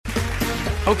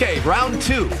Okay, round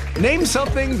 2. Name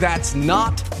something that's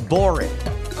not boring.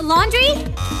 A laundry?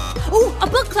 Ooh, a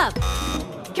book club.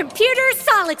 Computer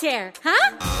solitaire,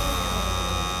 huh?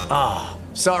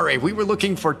 Sorry, we were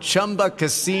looking for Chumba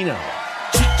Casino.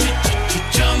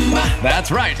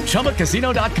 That's right.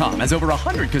 ChumbaCasino.com has over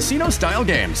 100 casino-style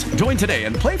games. Join today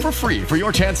and play for free for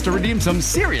your chance to redeem some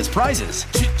serious prizes.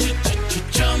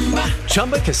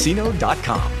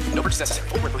 ChumbaCasino.com. No purchase necessary.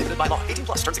 Void where prohibited by law. 18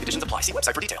 plus. Terms and conditions apply. See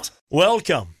website for details.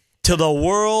 Welcome to the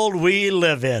world we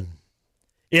live in.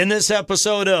 In this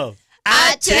episode of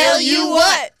I Tell You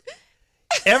What.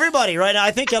 Everybody, right?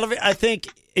 I think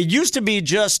it used to be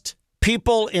just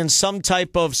people in some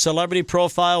type of celebrity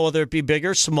profile, whether it be big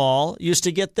or small, used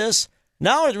to get this.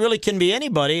 Now it really can be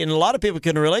anybody, and a lot of people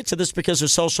can relate to this because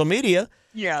of social media.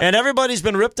 Yeah. And everybody's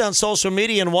been ripped on social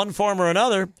media in one form or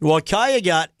another. Well, Kaya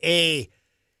got a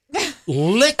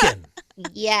licking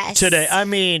Yes. today. I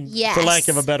mean, Yes. for lack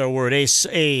of a better word,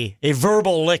 a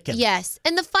verbal licking. Yes.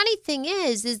 And the funny thing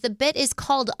is the bit is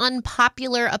called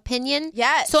Unpopular Opinion.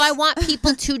 Yes. So I want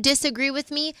people to disagree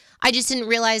with me. I just didn't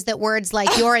realize that words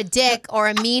like you're a dick or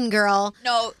a mean girl.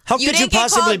 No. How could you didn't get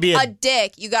possibly called be a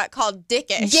dick? You got called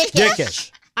dickish.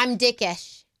 Dickish. I'm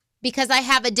dickish because I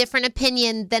have a different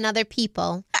opinion than other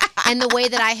people and the way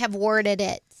that I have worded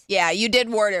it. Yeah, you did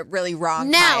word it really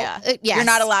wrong, Now, Kaya. yes. You're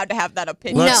not allowed to have that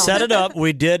opinion. Let's No. set it up.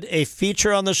 We did a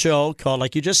feature on the show called,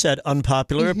 like you just said,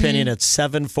 Unpopular Opinion at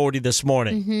 7:40 this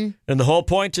morning. And the whole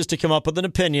point is to come up with an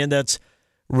opinion that's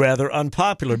rather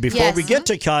unpopular. Before Yes. we get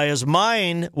to Kaya's,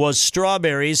 mine was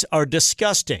strawberries are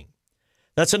disgusting.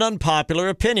 That's an unpopular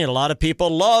opinion. A lot of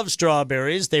people love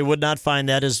strawberries. They would not find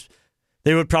that as,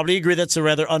 they would probably agree that's a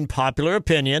rather unpopular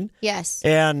opinion. Yes.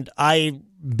 And I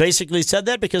basically said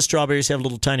that because strawberries have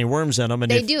little tiny worms in them.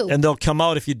 And They do. And they'll come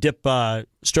out if you dip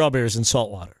strawberries in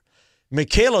salt water.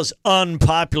 Michaela's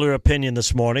unpopular opinion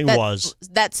this morning was,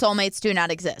 that soulmates do not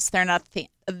exist. They're not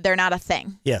a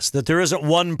thing. yes, that there isn't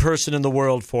one person in the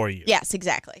world for you. Yes,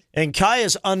 exactly. And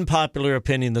Kaya's unpopular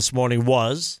opinion this morning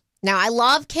was, Now, I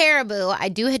love Caribou. I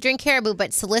do drink Caribou,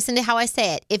 but so listen to how I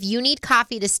say it. If you need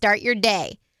coffee to start your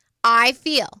day, I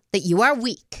feel that you are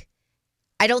weak.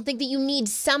 I don't think that you need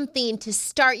something to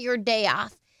start your day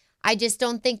off. I just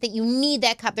don't think that you need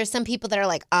that cup. There's some people that are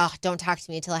like, oh, don't talk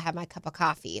to me until I have my cup of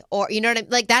coffee. Or, you know what I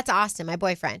mean? Like, that's Austin, my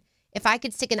boyfriend. If I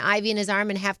could stick an IV in his arm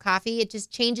and have coffee, it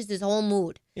just changes his whole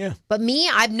mood. yeah. But me,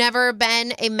 I've never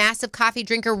been a massive coffee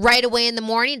drinker right away in the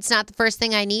morning. It's not the first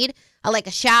thing I need. I like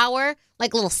a shower,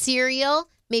 like a little cereal,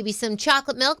 maybe some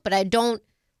chocolate milk, but I don't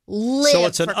live So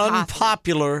it's an for coffee.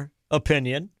 unpopular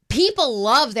opinion. People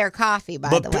love their coffee,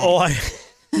 by the way. I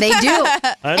They do. know.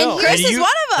 And Chris is one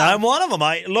of them. I'm one of them.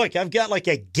 I've got like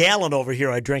a gallon over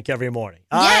here I drink every morning.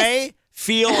 Yes. I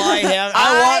feel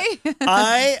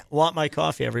I want my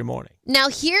coffee every morning. Now,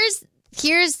 here's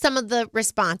some of the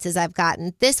responses I've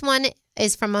gotten. This one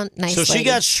is from a nice So she lady.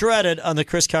 got shredded on the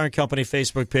Chris Carr and Company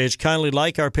Facebook page. Kindly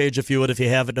like our page if you would, if you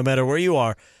haven't, no matter where you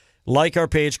are. Like our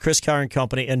page, Chris Carr and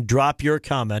Company, and drop your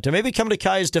comment. And maybe come to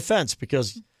Kaya's defense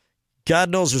because God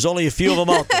knows there's only a few of them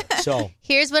out there. So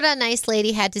Here's what a nice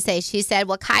lady had to say. She said,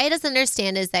 what Kaya doesn't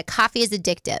understand is that coffee is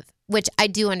addictive, which I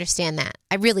do understand that.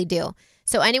 I really do.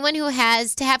 So anyone who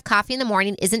has to have coffee in the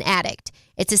morning is an addict.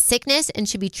 It's a sickness and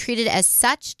should be treated as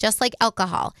such, just like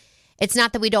alcohol. It's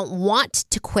not that we don't want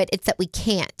to quit, it's that we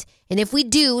can't. And if we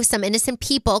do, some innocent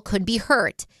people could be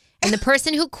hurt. And the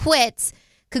person who quits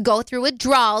could go through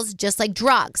withdrawals just like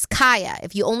drugs. Kaya,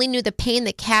 if you only knew the pain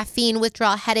that caffeine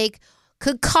withdrawal headache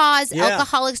could cause Yeah.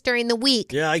 alcoholics during the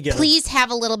week. Yeah, I get it. Please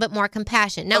have a little bit more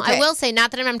compassion. Now, I Okay. will say,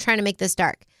 not that I'm trying to make this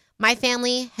dark. My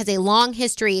family has a long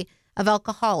history of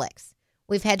alcoholics.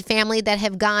 We've had family that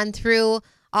have gone through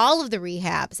all of the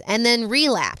rehabs and then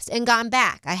relapsed and gone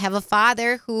back. I have a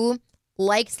father who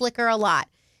likes liquor a lot.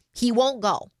 He won't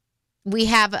go. We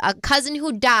have a cousin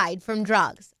who died from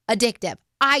drugs, addictive.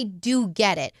 I do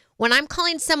get it. When I'm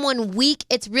calling someone weak,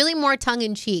 it's really more tongue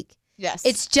in cheek. Yes.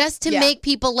 It's just to Yeah. make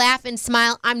people laugh and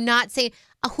smile. I'm not saying,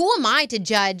 who am I to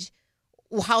judge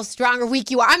how strong or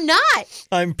weak you are? I'm not.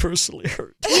 I'm personally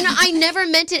hurt. You know, I never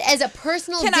meant it as a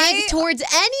personal Can dig I- towards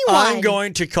anyone. I'm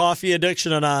going to Coffee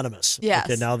Addiction Anonymous. Yes.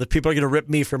 Okay, now the people are going to rip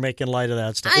me for making light of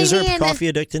that stuff. I Is there a mean, coffee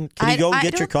addiction? Can you go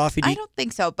get your coffee? I don't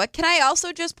think so. But can I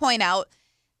also just point out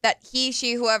that he,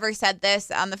 she, whoever said this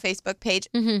on the Facebook page,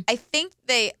 I think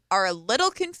they are a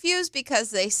little confused because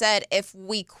they said if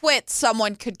we quit,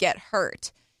 someone could get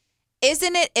hurt.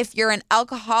 Isn't it if you're an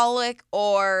alcoholic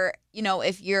or, you know,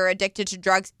 if you're addicted to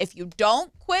drugs, if you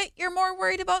don't quit, you're more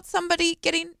worried about somebody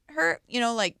getting hurt, you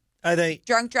know, like I think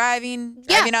drunk driving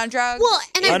on drugs. Well,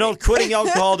 and I know quitting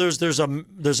alcohol. There's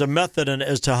a method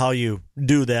as to how you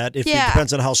do that. It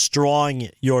depends on how strong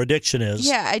your addiction is.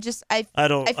 Yeah, I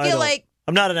feel like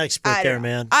I'm not an expert there,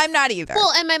 man. I'm not either.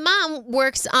 Well, and my mom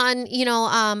works on,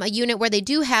 a unit where they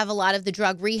do have a lot of the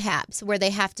drug rehabs where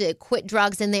they have to quit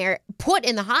drugs and they're put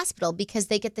in the hospital because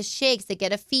they get the shakes, they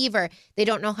get a fever, they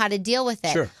don't know how to deal with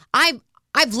it. Sure.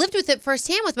 I've lived with it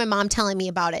firsthand with my mom telling me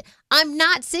about it. I'm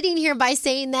not sitting here by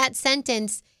saying that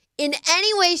sentence in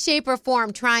any way, shape, or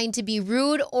form trying to be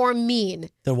rude or mean.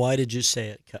 Then why did you say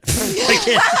it?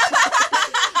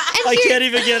 I can't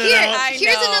even get it out.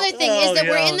 Here's another thing is that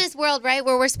we're in this world, right,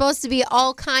 where we're supposed to be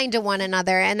all kind to one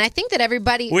another. And I think that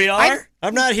everybody... We are?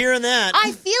 I'm not hearing that.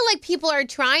 I feel like people are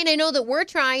trying. I know that we're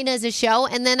trying as a show.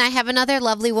 And then I have another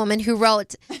lovely woman who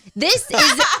wrote, this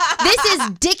is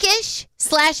dickish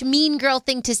 / mean girl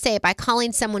thing to say by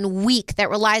calling someone weak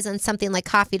that relies on something like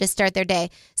coffee to start their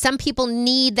day. Some people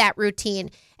need that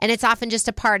routine, and it's often just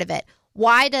a part of it.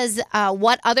 Why does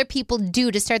what other people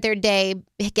do to start their day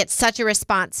get such a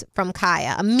response from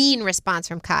Kaya, a mean response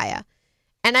from Kaya?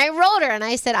 And I wrote her and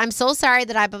I said, I'm so sorry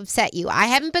that I've upset you. I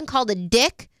haven't been called a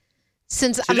dick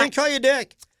since... She didn't call you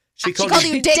dick. She called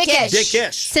you dickish.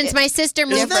 Dickish. Since my sister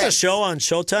moved. Isn't that a show on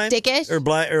Showtime? Dickish?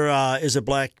 Or is it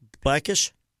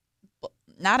Blackish?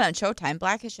 Not on Showtime.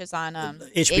 Blackish is on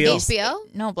HBO.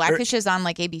 HBO? No, Blackish is on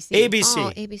like ABC. ABC.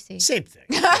 Oh, ABC. Same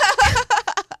thing.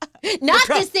 Not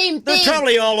the same thing. They're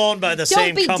probably all owned by the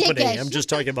same be company. dickish. I'm just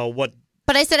talking about what.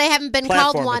 But I said I haven't been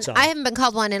called platform one. it's on. I haven't been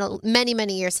called one in many,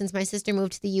 many years since my sister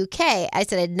moved to the UK. I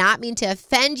said I did not mean to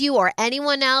offend you or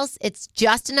anyone else. It's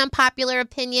just an unpopular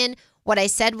opinion. What I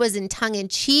said was in tongue in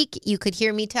cheek. You could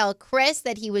hear me tell Chris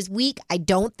that he was weak. I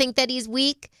don't think that he's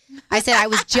weak. I said I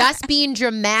was just being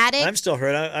dramatic. I'm still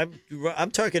hurt.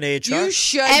 I'm talking to HR. You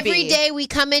should Every day we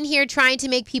come in here trying to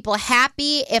make people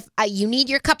happy. If you need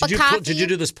your cup of coffee. Did you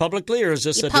do this publicly or is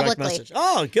this a publicly. direct message?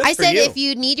 Oh, good I for said you. if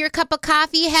you need your cup of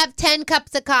coffee, have 10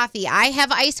 cups of coffee. I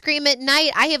have ice cream at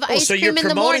night. I have ice so cream you're in the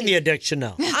promoting morning. the addiction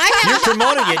now. You're You're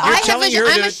promoting it. You're telling her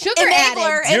I'm to... a sugar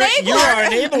addict. You are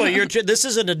an enabler. This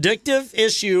is an addictive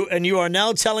issue, and you are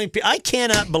now telling people... I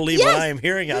cannot believe what I am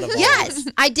hearing out of all Yes,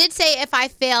 this. I did say if I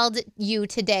failed you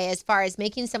today as far as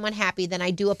making someone happy, then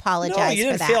I do apologize No, you for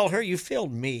didn't that. fail her. You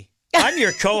failed me. I'm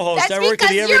your co-host. That's I work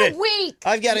with you because every you're day.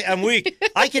 weak. I'm weak.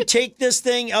 I could take this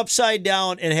thing upside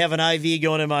down and have an IV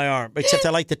going in my arm, except I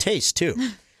like the taste, too.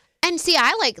 And see,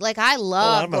 I I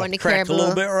love I'm going gonna to crack Caribou. a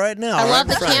little bit right now. I love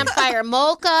right the in front of you. campfire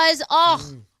mochas.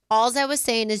 Oh, all I was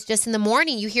saying is just in the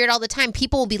morning, you hear it all the time.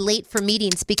 People will be late for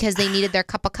meetings because they needed their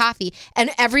cup of coffee. And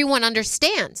everyone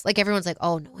understands. Like, everyone's like,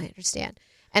 oh, no, I understand.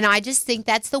 And I just think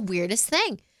that's the weirdest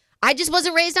thing. I just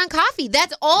wasn't raised on coffee.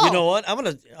 That's all. You know what? I'm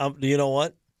going to, you know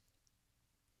what?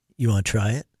 You want to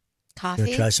try it? Coffee? You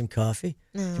want to try some coffee?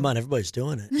 Come on, everybody's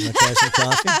doing it. You want to try some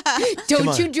coffee? Don't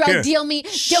on. you drug Here. deal me.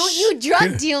 Don't you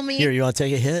drug deal me. Here, you want to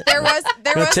take a hit? There was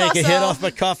You want to take also a hit off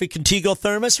my coffee Contigo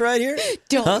thermos right here?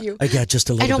 Don't Huh? you. I got just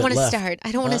a little I don't bit want to left. start.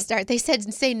 I don't want to start. They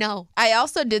said say no. I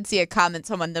also did see a comment,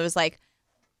 someone that was like,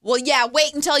 well, yeah,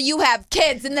 wait until you have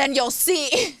kids and then you'll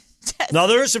see. No,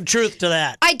 there is some truth to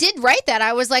that. I did write that.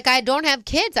 I was like, I don't have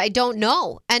kids. I don't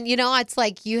know. And, it's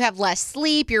like you have less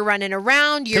sleep. You're running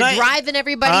around. You're driving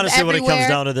everybody honestly, everywhere. when it comes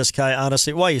down to this, Kai,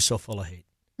 honestly, why are you so full of hate?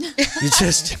 You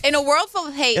just... In a world full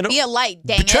of hate, be a light,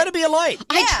 dang it. Try to be a light.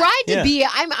 I tried to Yeah. be.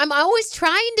 I'm always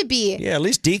trying to be. Yeah, at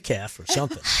least decaf or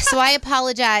something. So I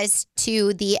apologize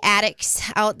to the addicts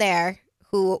out there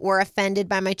who were offended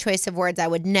by my choice of words. I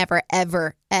would never,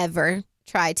 ever, ever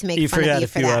try to make You fun of forgot you a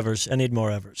for few that. evers. I need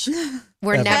more evers.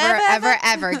 We're Ever. never, ever,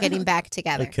 ever getting back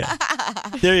together. Okay.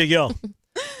 There you go.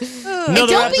 And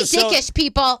don't be dickish,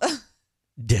 people.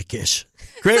 Dickish.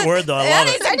 Great word, though. I love That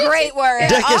it. is a great word.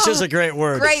 Dickish is a great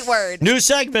word. Great word. New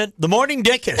segment, The Morning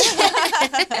Dickish.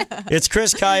 It's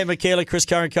Chris, Kai, and Michaela, Chris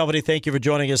Carr and Company. Thank you for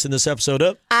joining us in this episode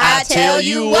of I Tell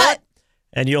You What.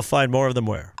 And you'll find more of them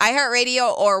where?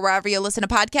 iHeartRadio or wherever you listen to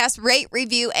podcasts, rate,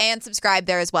 review, and subscribe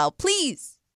there as well.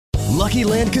 Please. Lucky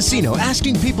Land Casino,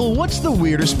 asking people, what's the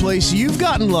weirdest place you've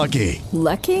gotten lucky?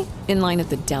 Lucky? In line at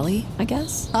the deli, I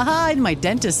guess? Aha, in my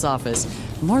dentist's office.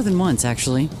 More than once,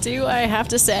 actually. Do I have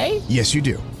to say? Yes, you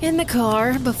do. In the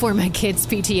car before my kids'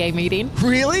 PTA meeting.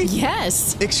 Really?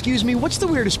 Yes. Excuse me, what's the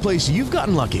weirdest place you've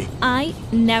gotten lucky? I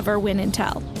never win and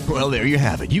tell. Well, there you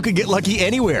have it. You can get lucky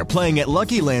anywhere, playing at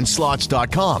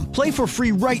LuckyLandSlots.com. Play for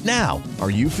free right now. Are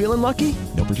you feeling lucky?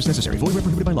 No purchase necessary. Void where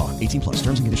prohibited by law. 18+.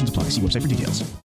 Terms and conditions apply. See website for details.